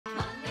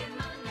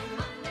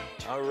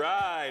All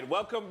right,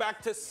 welcome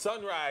back to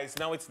Sunrise.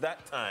 Now it's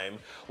that time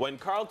when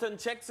Carlton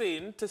checks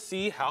in to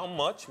see how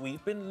much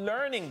we've been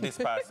learning this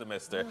past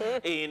semester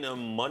in a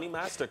Money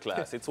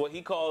Masterclass. It's what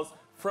he calls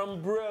From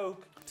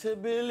Broke to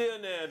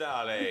Billionaire,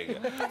 darling.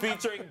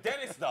 Featuring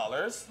Dennis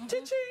Dollaz,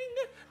 cha-ching,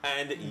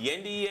 and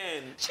Yendi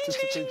Yen,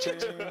 cha-ching.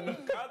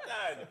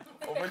 Carlton,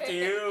 over to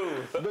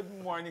you.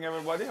 Good morning,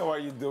 everybody. How are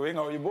you doing?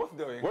 How are you both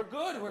doing? We're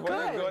good, we're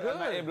good. good. And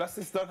my able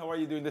assistant, how are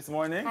you doing this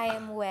morning? I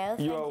am well.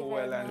 You are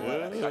well and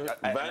well.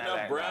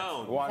 Vanna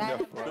Brown.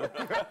 Wonderful.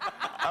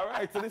 All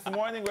right, so this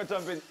morning we're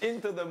jumping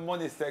into the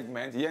money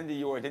segment. Yendi,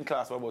 you were in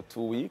class for about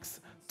 2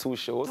 weeks. 2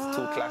 shows, 2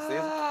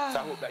 classes. So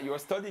I hope that you're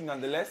studying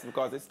nonetheless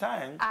because it's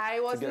time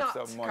to get not,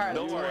 some money. Carl.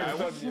 Don't worry, I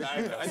was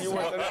and you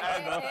weren't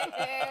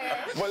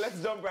Well,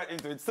 let's jump right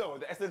into it. So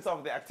the essence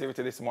of the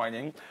activity this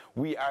morning,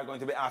 we are going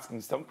to be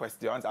asking some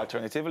questions.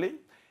 Alternatively,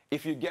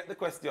 if you get the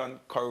question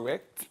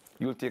correct,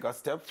 you'll take a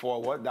step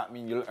forward. That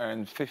means you'll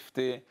earn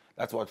 50,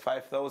 that's what,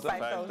 $5,000?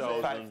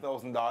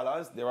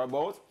 $5,000,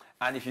 thereabouts.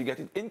 And if you get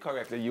it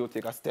incorrectly, you'll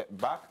take a step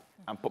back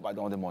and put back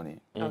down the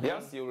money.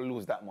 Yes, you will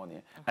lose that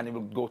money. And it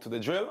will go to the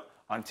drill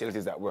until it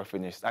is that we're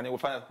finished. And it will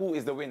find out who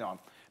is the winner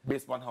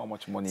based on how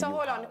much money you have. So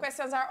hold on, the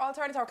questions are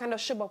alternate or kind of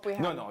shub up we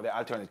have? No, they're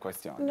alternate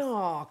questions.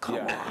 No, come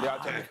on. They're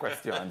alternate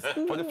questions.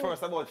 For the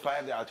first about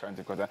 5, they're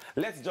alternate questions.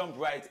 Let's jump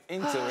right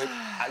into it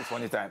at this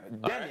one time.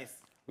 Dennis,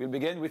 we'll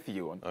begin with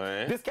you.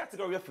 This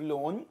category of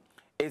loan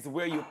is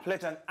where you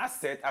pledge an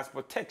asset as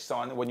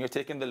protection when you're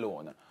taking the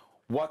loan.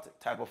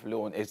 What type of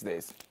loan is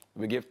this?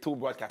 We gave 2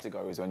 broad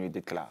categories when we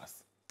did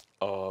class.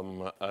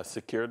 A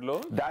secured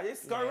loan? That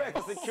is correct.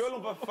 A secured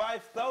loan for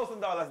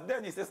 $5,000.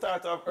 Dennis, you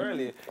start off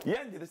early.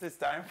 Yendi, this is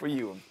time for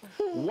you.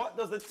 What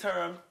does the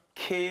term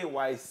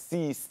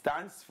KYC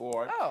stands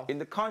for in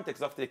the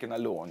context of taking a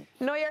loan?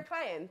 Know your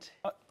client.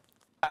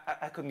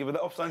 I couldn't give you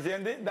the options,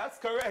 Yendi. That's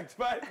correct.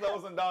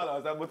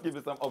 $5,000. I would give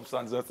you some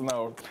options just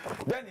now.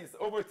 Dennis,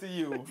 over to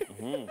you.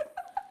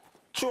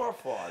 True or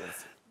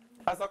false?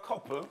 As a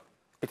couple,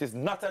 it is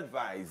not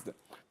advised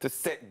to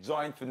set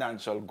joint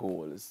financial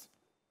goals.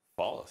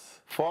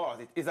 False.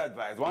 False. It is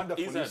advised.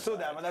 Wonderful. You should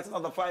have, and that's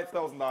another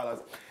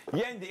 $5,000.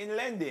 Yendi, in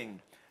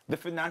lending, the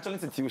financial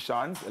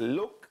institutions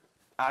look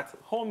at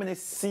how many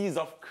C's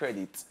of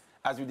credit,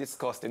 as we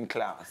discussed in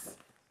class.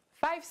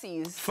 5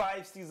 C's.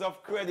 5 C's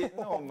of credit.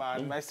 No,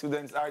 man. My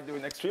students are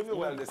doing extremely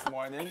well this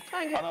morning.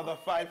 Another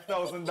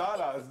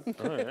 $5,000.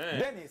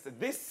 Dennis,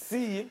 this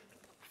C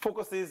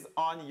focuses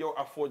on your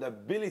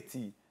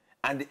affordability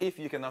and if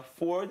you can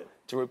afford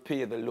to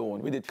repay the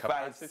loan. We did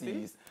 5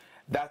 C's.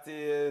 That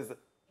is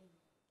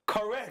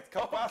correct.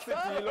 Capacity.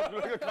 You look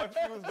like you're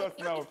confused just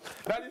now.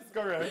 That is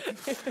correct.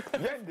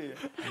 Yendi,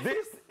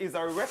 this is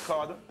a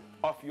record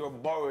of your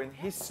borrowing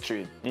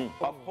history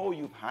of how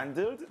you've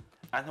handled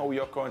and how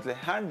you're currently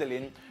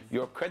handling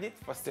your credit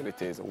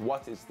facilities.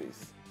 What is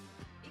this?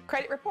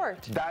 Credit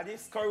report. That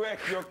is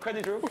correct. Your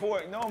credit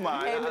report. No,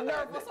 man. I'm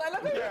nervous.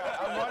 Yeah,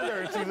 I'm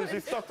wondering.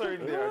 She's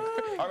stuttering there.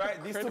 All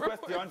right, these 2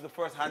 questions, the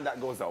first hand that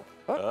goes up.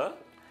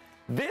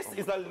 This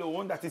is a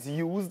loan that is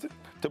used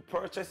to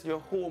purchase your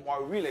home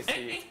or real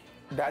estate.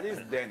 That is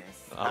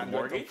Dennis. And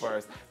mortgage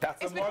first.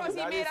 That's it's a mortgage.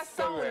 Because he made a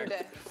sound.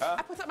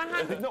 I put up my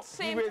hand at the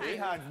same time. He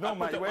hands. No,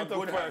 man, you went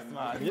up first,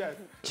 man. Yes,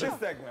 this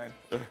segment.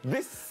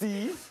 This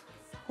C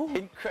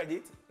in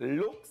credit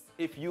looks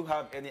if you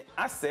have any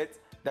asset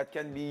that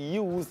can be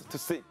used to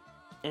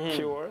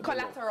secure.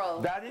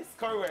 Collateral. That is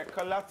correct.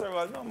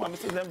 Collateral. No, man,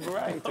 this is them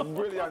bright,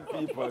 brilliant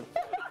people.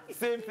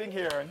 Same thing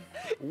here.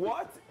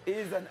 What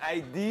is an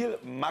ideal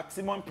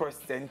maximum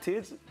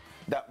percentage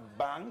that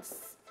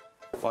banks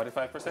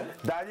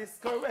 45%? That is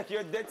correct.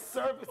 Your debt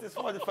service is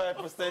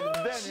 45%.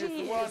 Then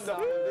it's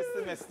wonderful. This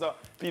semester,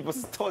 people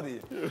study.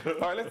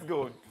 All right, let's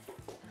go.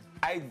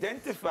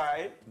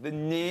 Identify the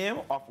name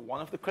of one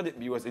of the credit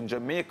bureaus in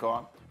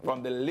Jamaica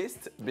from the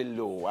list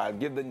below. I'll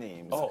give the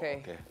names.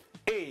 Okay.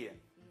 A,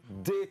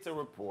 Data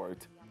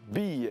Report.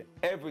 B,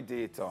 Every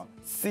Data.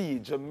 C,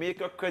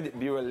 Jamaica Credit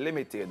Bureau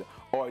Limited.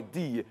 Or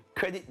D,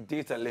 Credit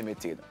Data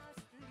Limited.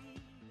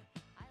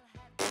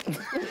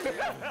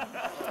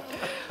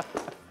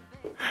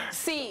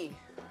 C.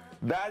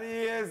 That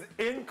is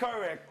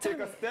incorrect. Take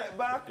a step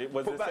back,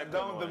 put back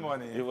down the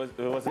money. It was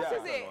the second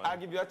one. I'll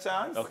give you a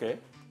chance. Okay.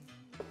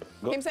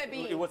 Him said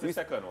B. It was the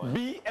second one.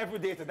 B, Every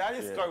Data. That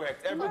is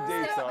correct. Every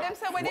Data. Them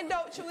said when in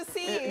doubt, choose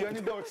C. You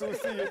only don't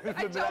choose C.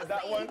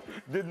 That one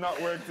did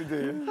not work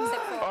today.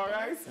 All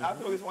right, I'll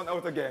throw this one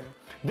out again.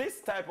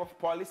 This type of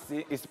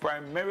policy is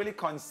primarily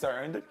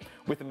concerned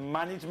with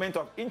management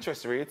of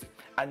interest rates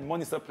and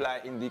money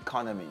supply in the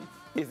economy.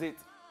 Is it?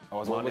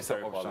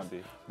 Monetary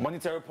policy.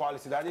 Monetary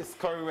policy. That is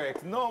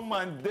correct. No,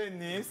 man,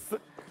 Dennis.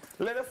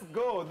 Let us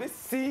go. This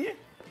C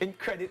in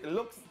credit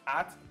looks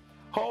at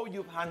how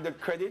you've handled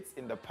credits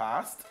in the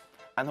past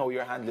and how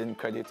you're handling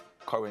credit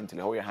currently,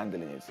 how you're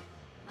handling it.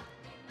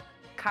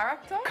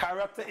 Character?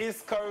 Character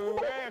is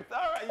correct.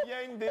 All right,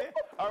 Yendi.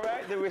 All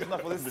right, there is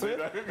enough for this swim.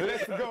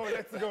 Let's go,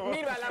 let's go.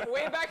 Meanwhile, I'm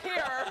way back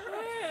here.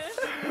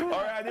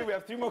 All right, we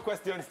have 3 more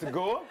questions to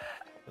go.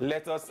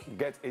 Let us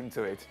get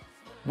into it.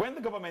 when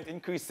the government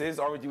increases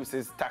or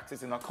reduces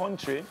taxes in a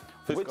country,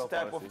 which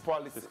type of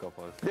policy? Fiscal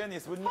policy.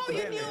 Dennis, would How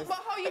you knew? But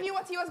how you knew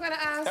what he was gonna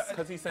ask?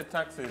 Because he said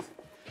taxes.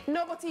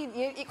 No, but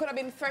it could have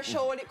been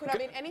threshold. It could have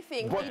been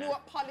anything. But you knew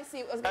what policy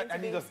it was going to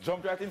and be. he just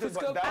jumped right into it.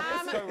 But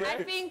that is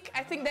correct.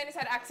 I think Dennis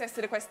had access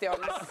to the questions.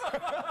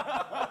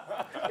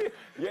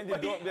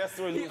 Yendi, don't be a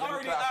sore loser. He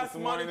already asked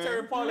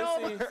monetary policy.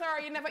 No, but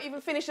sorry, you never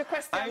even finished the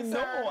question, I know.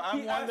 sir.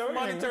 I'm He asked wondering.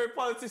 monetary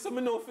policy, so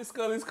we know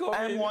fiscal is coming.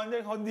 I'm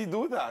wondering how did he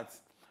do that?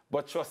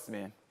 But trust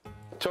me,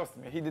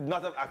 he did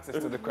not have access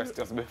to the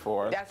questions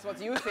before. That's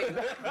what you think.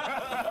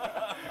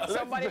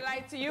 Somebody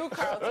lied to you,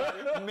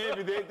 Carlton.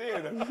 Maybe they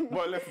did.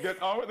 But let's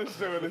get on with the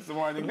show this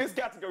morning. This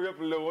category of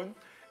loan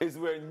is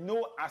where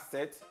no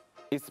asset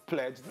is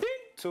pledged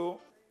to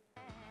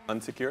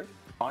Unsecured?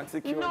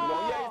 unsecured No,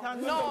 loan. Yeah, it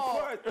handles no. the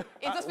court.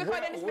 It's just because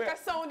Dennis make a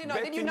sound, you know.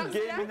 Did you not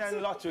see Gaming that?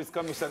 and Lotteries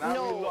Commission. I'm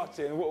No.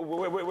 watching.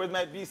 Where's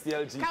my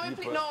BCLG Can we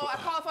people? please? No, I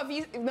call for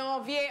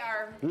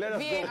VAR.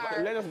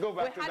 Let us go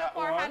back to We had that up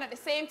our one. hand at the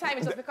same time.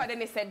 It's just because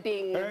Dennis said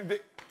ding.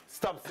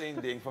 Stop saying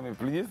ding for me,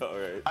 please. All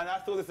right. And I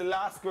throw this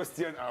last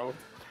question out.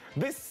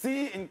 This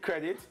C in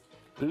credit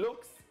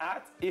looks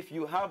at if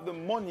you have the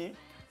money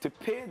to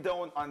pay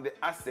down on the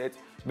asset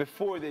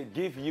before they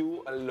give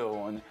you a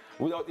loan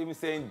without even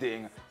saying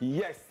ding.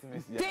 Yes,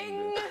 Miss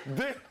Ding! Yendi.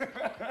 Ding!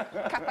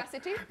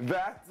 Capacity?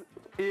 That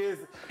is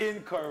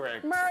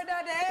incorrect.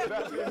 Murder them!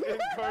 That is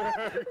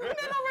incorrect. We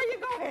don't know where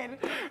you're going.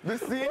 The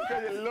C in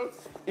credit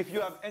looks if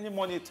you have any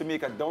money to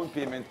make a down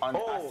payment on the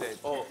asset.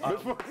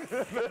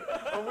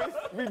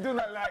 We do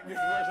not like this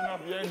version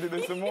of Yendi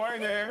this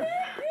morning.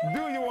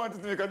 Do you want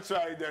to make a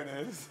try,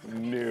 Dennis?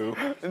 No.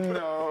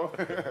 No.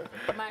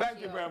 Thank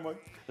you very much.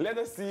 Let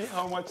us see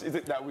how much is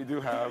it that we do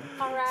have.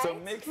 All right. So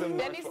make some noise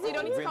Dennis, for you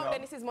don't need to our count winner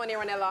Dennis's money,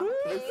 Ranella.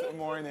 this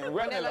morning.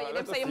 Ranella, you let them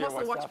us say you hear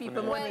mustn't what's watch happening.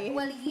 people money.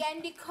 Well,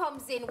 Yendi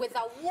comes in with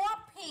a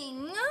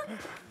whopping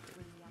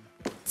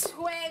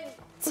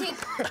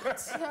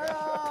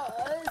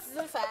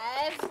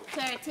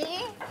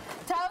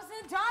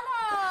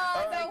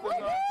 $30,000.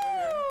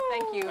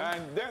 Thank you.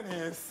 And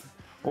Dennis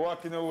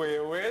walking away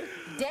with.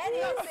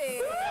 Dennis.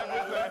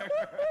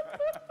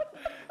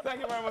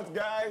 Thank you very much,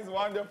 guys.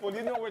 Wonderful.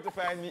 You know where to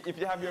find me if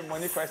you have your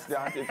money questions,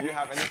 if you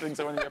have anything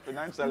surrounding your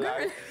financial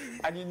life,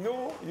 and you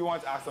know you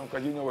want to ask them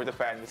because you know where to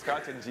find me. It's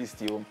Carlton G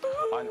Stew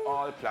on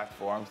all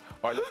platforms,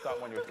 or Let's Talk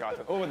Money with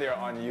Carlton over there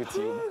on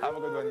YouTube. Have a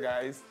good one,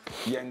 guys.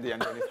 Yendi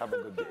and Dennis, have a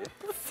good day.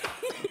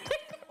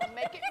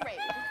 Make it rain.